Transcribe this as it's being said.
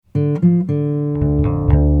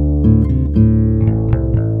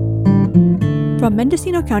From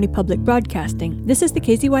Mendocino County Public Broadcasting, this is the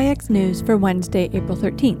KZYX News for Wednesday, April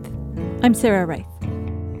 13th. I'm Sarah Reith.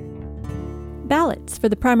 Ballots for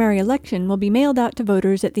the primary election will be mailed out to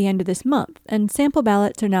voters at the end of this month, and sample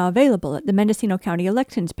ballots are now available at the Mendocino County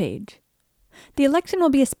Elections page. The election will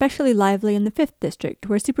be especially lively in the 5th District,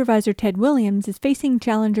 where Supervisor Ted Williams is facing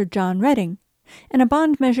challenger John Redding, and a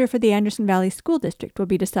bond measure for the Anderson Valley School District will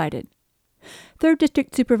be decided. 3rd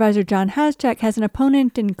District Supervisor John Haschak has an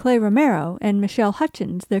opponent in Clay Romero, and Michelle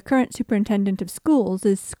Hutchins, the current superintendent of schools,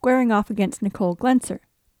 is squaring off against Nicole Glenser.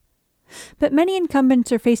 But many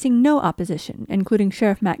incumbents are facing no opposition, including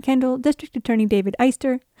Sheriff Matt Kendall, District Attorney David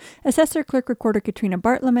Eister, Assessor Clerk Recorder Katrina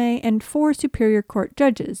Bartlome, and 4 Superior Court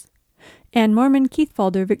judges, Ann Mormon, Keith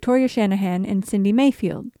Falder, Victoria Shanahan, and Cindy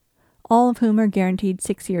Mayfield, all of whom are guaranteed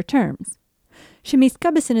 6-year terms. Shamice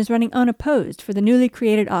Cubison is running unopposed for the newly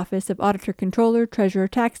created office of Auditor Controller, Treasurer,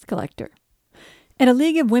 Tax Collector. At a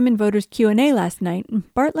League of Women Voters Q&A last night,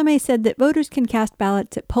 Bartlome said that voters can cast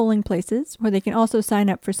ballots at polling places, where they can also sign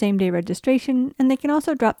up for same-day registration, and they can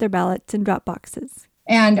also drop their ballots in drop boxes.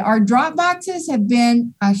 And our drop boxes have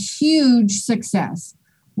been a huge success.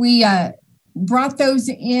 We brought those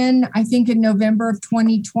in, I think, in November of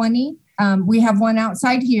 2020. We have one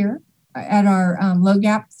outside here at our Low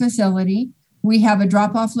Gap facility. We have a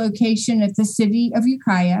drop-off location at the City of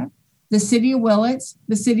Ukiah, the City of Willits,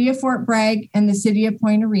 the City of Fort Bragg, and the City of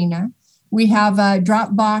Point Arena. We have a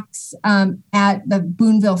drop box at the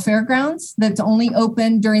Boonville Fairgrounds that's only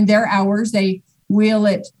open during their hours. They wheel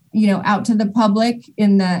it, out to the public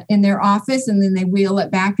in their office, and then they wheel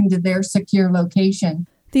it back into their secure location.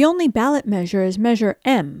 The only ballot measure is Measure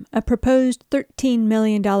M, a proposed $13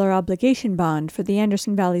 million obligation bond for the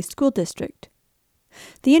Anderson Valley School District.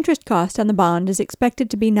 The interest cost on the bond is expected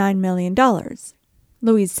to be $9 million.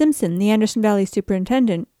 Louise Simpson, the Anderson Valley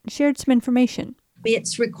superintendent, shared some information.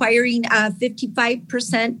 It's requiring a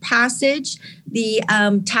 55% passage. The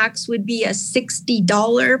tax would be a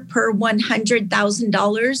 $60 per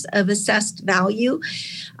 $100,000 of assessed value.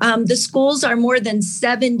 The schools are more than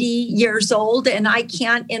 70 years old, and I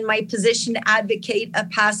can't, in my position, advocate a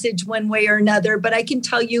passage one way or another, but I can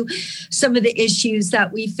tell you some of the issues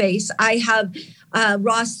that we face. I have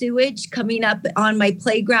raw sewage coming up on my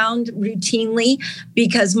playground routinely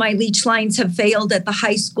because my leach lines have failed at the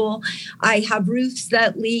high school. I have roofs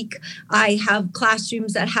that leak. I have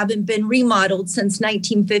classrooms that haven't been remodeled since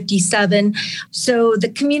 1957. So the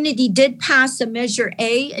community did pass a Measure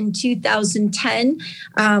A in 2010.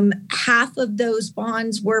 Half of those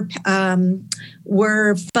bonds were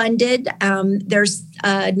funded. There's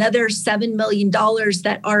another $7 million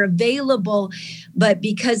that are available, but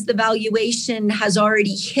because the valuation has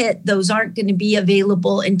already hit, those aren't going to be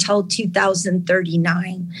available until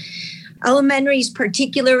 2039. Elementary is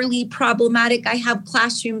particularly problematic. I have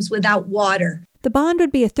classrooms without water. The bond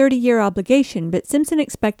would be a 30-year obligation, but Simpson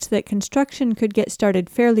expects that construction could get started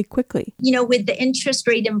fairly quickly. With the interest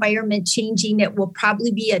rate environment changing, it will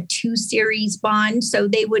probably be a 2-series bond. So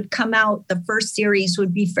they would come out, the first series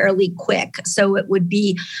would be fairly quick. So it would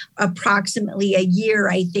be approximately a year,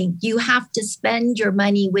 I think. You have to spend your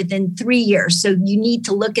money within 3 years. So you need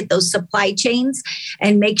to look at those supply chains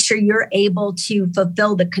and make sure you're able to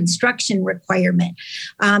fulfill the construction requirement.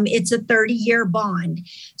 It's a 30-year bond.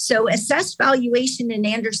 So assessed valuation in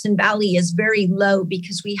Anderson Valley is very low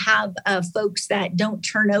because we have folks that don't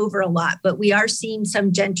turn over a lot, but we are seeing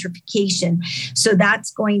some gentrification. So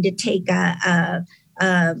that's going to take a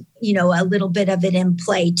little bit of it in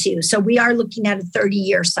play too. So we are looking at a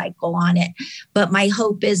 30-year cycle on it. But my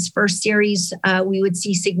hope is first series, we would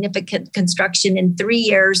see significant construction in 3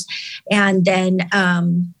 years. And then,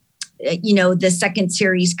 the second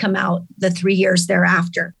series come out the 3 years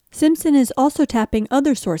thereafter. Simpson is also tapping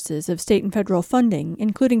other sources of state and federal funding,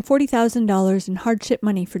 including $40,000 in hardship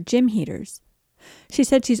money for gym heaters. She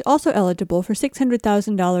said she's also eligible for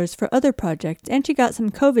 $600,000 for other projects, and she got some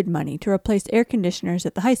COVID money to replace air conditioners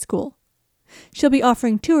at the high school. She'll be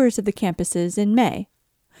offering tours of the campuses in May.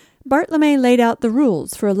 Bartlome laid out the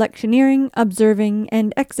rules for electioneering, observing,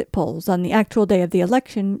 and exit polls on the actual day of the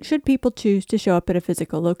election should people choose to show up at a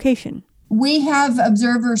physical location. We have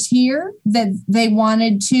observers here that they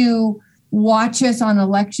wanted to watch us on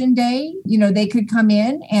election day. They could come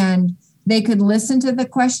in and they could listen to the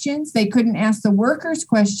questions. They couldn't ask the workers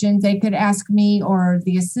questions. They could ask me or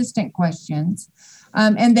the assistant questions.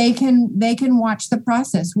 And they can watch the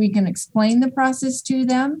process. We can explain the process to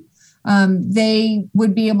them. They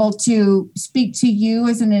would be able to speak to you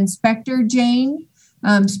as an inspector, Jane,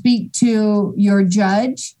 speak to your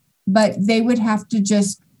judge, but they would have to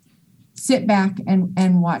just sit back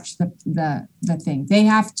and watch the thing. They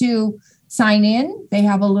have to sign in. They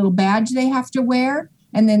have a little badge they have to wear,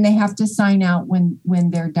 and then they have to sign out when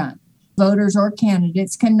they're done. Voters or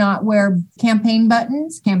candidates cannot wear campaign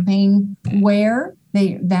buttons, campaign wear.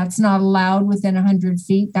 That's not allowed within 100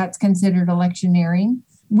 feet. That's considered electioneering.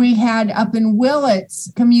 We had up in Willits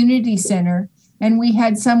Community Center, and we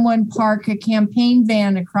had someone park a campaign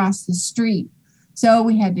van across the street. So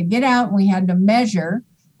we had to get out and we had to measure,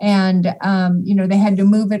 and they had to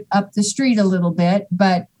move it up the street a little bit,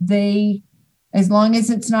 but as long as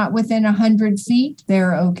it's not within 100 feet,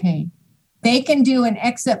 they're okay. They can do an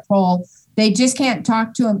exit poll. They just can't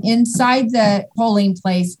talk to them inside the polling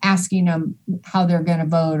place, asking them how they're going to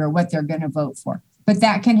vote or what they're going to vote for. But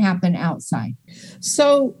that can happen outside.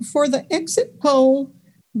 So for the exit poll,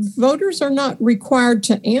 voters are not required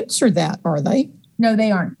to answer that, are they? No,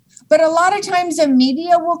 they aren't. But a lot of times the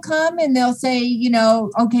media will come and they'll say,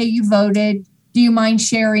 okay, you voted. Do you mind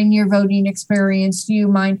sharing your voting experience? Do you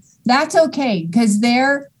mind? That's okay, because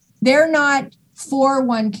they're not for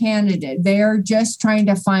one candidate. They're just trying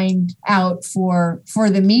to find out for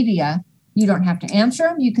the media. You don't have to answer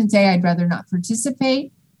them. You can say, I'd rather not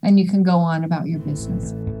participate, and you can go on about your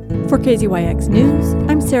business. For KZYX News,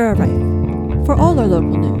 I'm Sarah Wright. For all our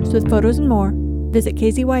local news with photos and more, visit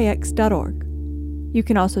kzyx.org. You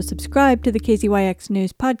can also subscribe to the KZYX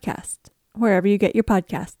News podcast, wherever you get your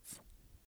podcasts.